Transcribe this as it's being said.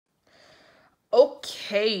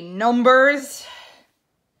Okay, numbers.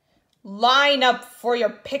 Line up for your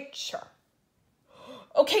picture.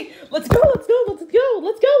 Okay, let's go.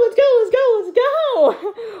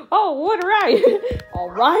 Oh, what a ride. All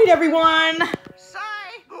right, everyone.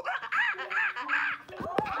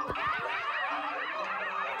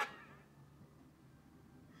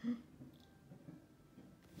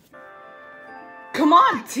 Come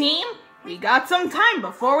on, team. We got some time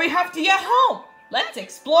before we have to get home. Let's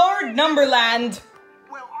explore Numberland.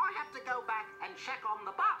 Well, I have to go back and check on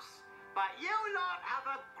the bus. But you lot have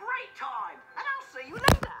a great time. And I'll see you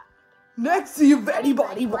later. Let's see if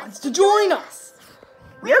anybody wants to join us.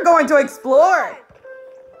 We're going to explore.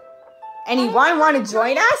 Anyone want to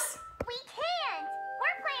join us? We can't.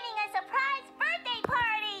 We're planning a surprise birthday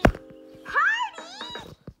party.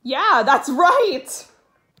 Party? Yeah, that's right.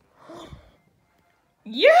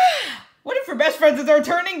 Yeah. What if your best friends are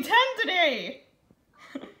turning 10 today?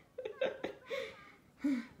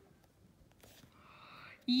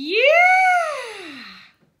 Yeah.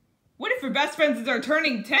 What if your best friends are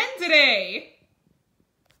turning 10 today?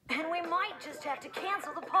 And we might just have to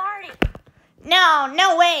cancel the party.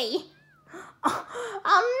 No way.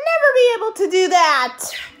 I'll never be able to do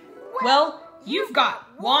that. Well, you've got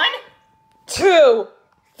 1, 2,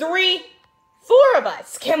 3, 4 of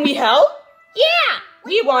us. Can we help? Yeah,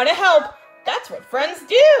 we want to help. That's what friends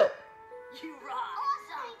do. You rock.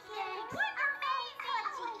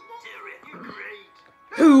 Awesome. You're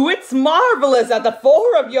great. Ooh, it's marvelous that the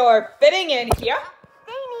 4 of you are fitting in here.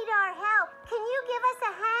 They need our help. Can you give us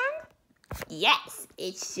a hand? Yes,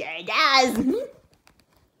 it sure does.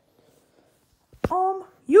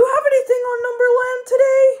 You have anything on Numberland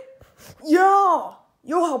today? Yeah,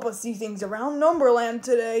 you'll help us see things around Numberland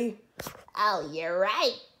today. Oh, you're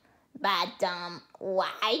right. But,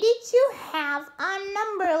 why did you have on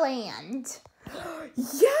Numberland?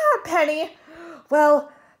 Yeah, Penny.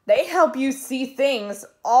 Well, they help you see things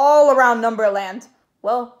all around Numberland.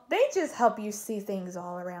 Well, they just help you see things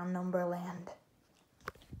all around Numberland.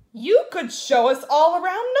 You could show us all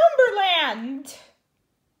around Numberland.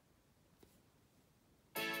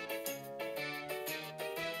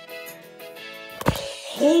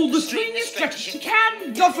 Hold the string as stretch as you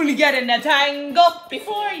can. Definitely get in a tangle.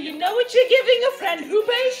 Before you know it, you're giving a friend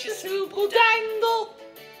hoopacious hoople dangle.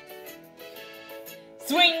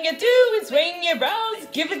 Swing it to and swing your brows.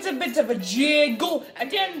 Give it a bit of a jiggle.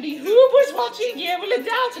 And then the hooper's watching you will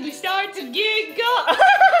dance and he starts to giggle.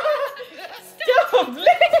 Stop,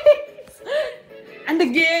 please. And the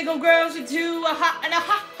giggle grows into a ha, and a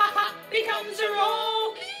ha ha ha becomes a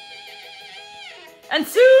roll. And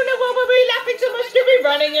soon it won't be laughing so much to be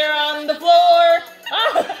running around the floor.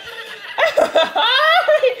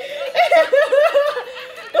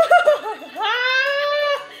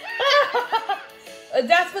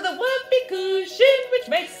 That's for the whoopee cushion, which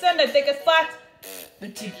makes Sunday take a splat. The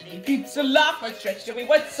tickly keeps a laugh and stretch to me.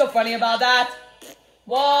 What's so funny about that?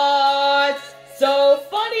 What?